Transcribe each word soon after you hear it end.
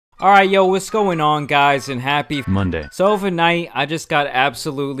Alright, yo, what's going on, guys, and happy Monday. So overnight, I just got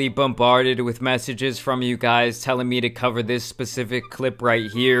absolutely bombarded with messages from you guys telling me to cover this specific clip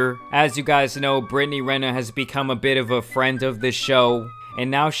right here. As you guys know, Brittany Renner has become a bit of a friend of the show. And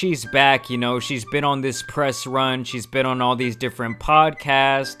now she's back, you know, she's been on this press run, she's been on all these different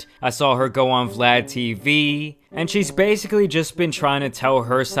podcasts. I saw her go on Vlad TV. And she's basically just been trying to tell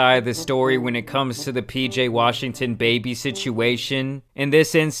her side of the story when it comes to the PJ Washington baby situation. In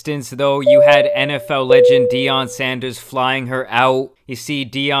this instance, though, you had NFL legend Deion Sanders flying her out. You see,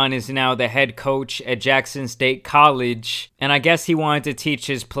 Deion is now the head coach at Jackson State College. And I guess he wanted to teach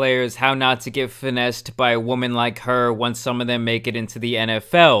his players how not to get finessed by a woman like her once some of them make it into the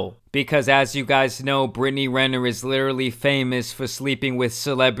NFL. Because as you guys know, Brittany Renner is literally famous for sleeping with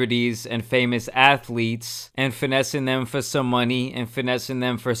celebrities and famous athletes and finessing them for some money and finessing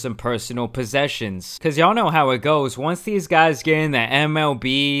them for some personal possessions. Cause y'all know how it goes. Once these guys get in the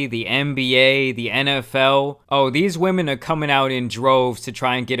MLB, the NBA, the NFL, oh, these women are coming out in droves to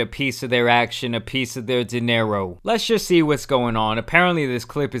try and get a piece of their action, a piece of their dinero. Let's just see what's going on. Apparently this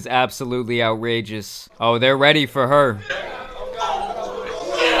clip is absolutely outrageous. Oh, they're ready for her.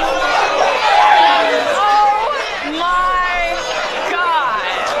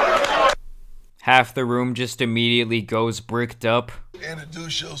 Half the room just immediately goes bricked up.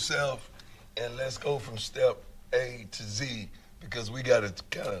 Introduce yourself and let's go from step A to Z because we got to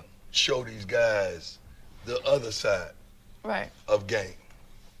kind of show these guys the other side of game.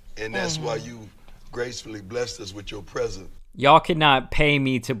 And that's why you gracefully blessed us with your presence. Y'all cannot pay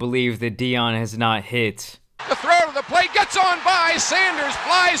me to believe that Deion has not hit. The throw to the plate gets on by, Sanders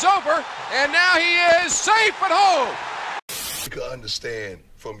flies over, and now he is safe at home. You can understand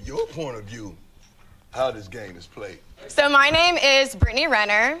from your point of view how this game is played. So my name is Brittany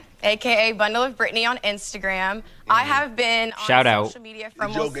Renner, aka Bundle of Brittany on Instagram. I have been on social media for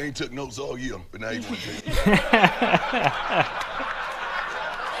almost... Joke ain't took notes all year, but now you want to.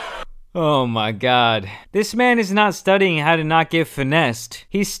 Oh my god. This man is not studying how to not get finessed.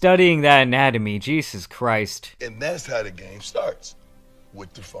 He's studying that anatomy. Jesus Christ. And that's how the game starts,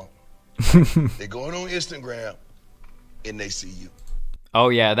 with the phone. They're going on Instagram and they see you. Oh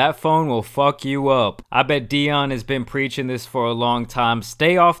yeah, that phone will fuck you up. I bet Deion has been preaching this for a long time.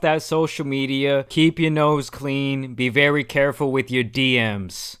 Stay off that social media, keep your nose clean, be very careful with your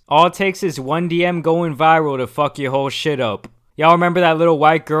DMs. All it takes is one DM going viral to fuck your whole shit up. Y'all remember that little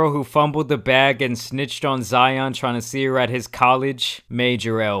white girl who fumbled the bag and snitched on Zion trying to see her at his college?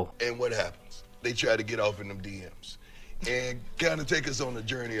 Major L. And what happens? They try to get off in them DMs and kind of take us on the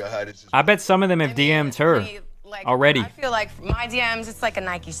journey of how this is. I bet some of them have DM'd her. Already. I feel like my DMs, it's like a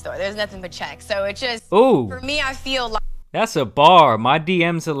Nike store. There's nothing but checks. So it just, ooh, for me, I feel like... That's a bar. My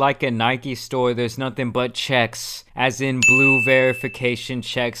DMs are like a Nike store. There's nothing but checks. As in blue verification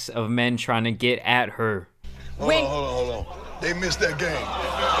checks of men trying to get at her. Hold on. They missed that game.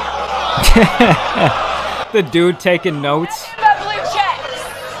 The dude taking notes. Blue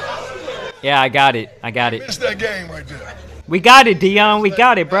checks. Yeah, I got it. Missed that game right there. We got it, Deion. We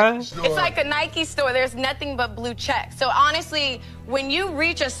got it, bruh. It's like a Nike store. There's nothing but blue checks. So honestly, when you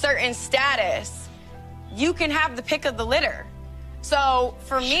reach a certain status, you can have the pick of the litter. So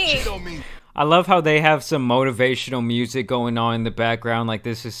for me... I love how they have some motivational music going on in the background like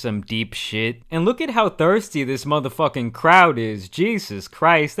this is some deep shit. And look at how thirsty this motherfucking crowd is. Jesus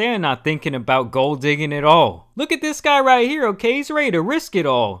Christ, they are not thinking about gold digging at all. Look at this guy right here, okay? He's ready to risk it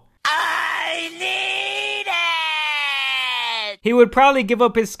all. He would probably give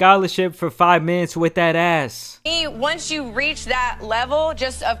up his scholarship for 5 minutes with that ass. Once you reach that level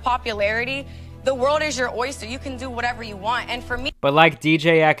just of popularity, the world is your oyster. You can do whatever you want. And for me... But like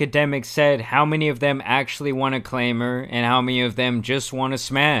DJ Academic said, how many of them actually want to claim her and how many of them just want to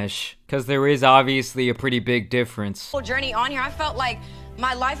smash? Because there is obviously a pretty big difference. Journey on here, I felt like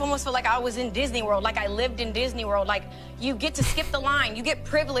my life almost felt like I was in Disney World, like I lived in Disney World. Like, you get to skip the line, you get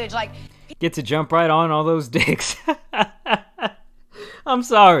privilege, like... Get to jump right on all those dicks. I'm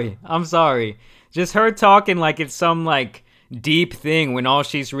sorry. Just her talking like it's some, like, deep thing when all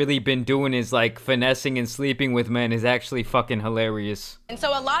she's really been doing is, like, finessing and sleeping with men is actually fucking hilarious. And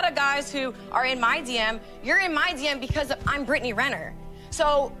so a lot of guys who are in my DM, you're in my DM because I'm Brittany Renner.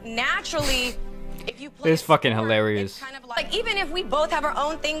 So, naturally, if you play it's fucking hilarious. It's kind of like, even if we both have our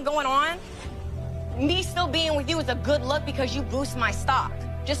own thing going on, me still being with you is a good look because you boost my stock.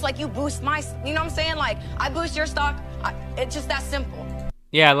 Just like you boost my, you know what I'm saying? Like, I boost your stock, it's just that simple.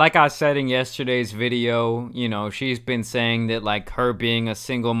 Yeah, like I said in yesterday's video, you know, she's been saying that like her being a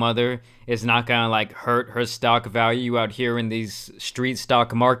single mother is not gonna like hurt her stock value out here in these street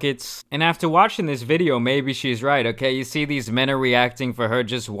stock markets. And after watching this video, maybe she's right, okay? You see these men are reacting for her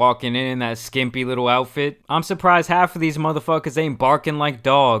just walking in that skimpy little outfit. I'm surprised half of these motherfuckers ain't barking like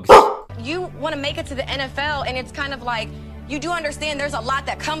dogs. You want to make it to the NFL, and it's kind of like, you do understand there's a lot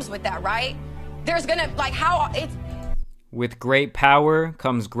that comes with that, right? There's gonna, like, how it's... With great power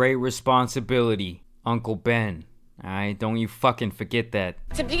comes great responsibility, Uncle Ben. Alright, don't you fucking forget that.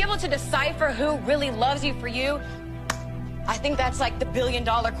 To be able to decipher who really loves you for you, I think that's like the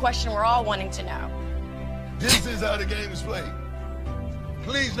billion-dollar question we're all wanting to know. This is how the game is played.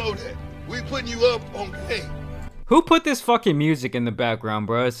 Please know that. We putting you up on game. Who put this fucking music in the background,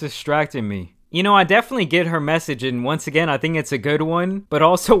 bro? It's distracting me. You know, I definitely get her message, and once again, I think it's a good one. But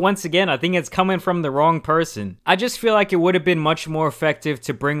also, once again, I think it's coming from the wrong person. I just feel like it would have been much more effective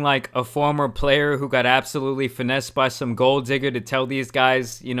to bring, like, a former player who got absolutely finessed by some gold digger to tell these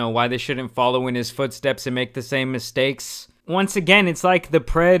guys, you know, why they shouldn't follow in his footsteps and make the same mistakes. Once again, it's like the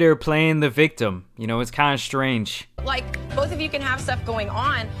predator playing the victim. You know, it's kind of strange. Like, both of you can have stuff going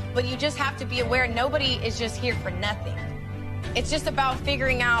on, but you just have to be aware nobody is just here for nothing. It's just about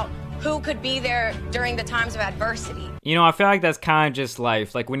figuring out who could be there during the times of adversity. You know, I feel like that's kind of just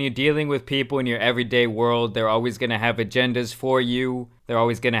life. Like when you're dealing with people in your everyday world, they're always going to have agendas for you. They're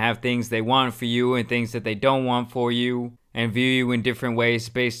always going to have things they want for you and things that they don't want for you, and view you in different ways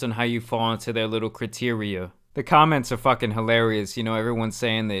based on how you fall into their little criteria. The comments are fucking hilarious. You know, everyone's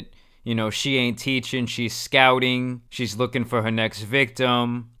saying that, you know, she ain't teaching, she's scouting, she's looking for her next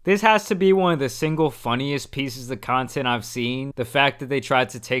victim. This has to be one of the single funniest pieces of content I've seen. The fact that they tried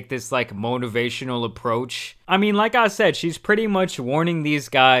to take this like motivational approach. I mean, like I said, she's pretty much warning these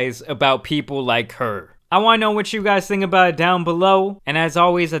guys about people like her. I want to know what you guys think about it down below. And as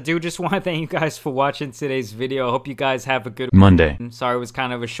always, I do just want to thank you guys for watching today's video. I hope you guys have a good Monday. Sorry it was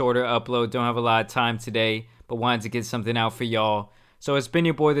kind of a shorter upload. Don't have a lot of time today, but wanted to get something out for y'all. So it's been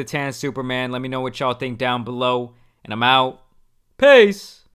your boy, the Tan Superman. Let me know what y'all think down below. And I'm out. Peace.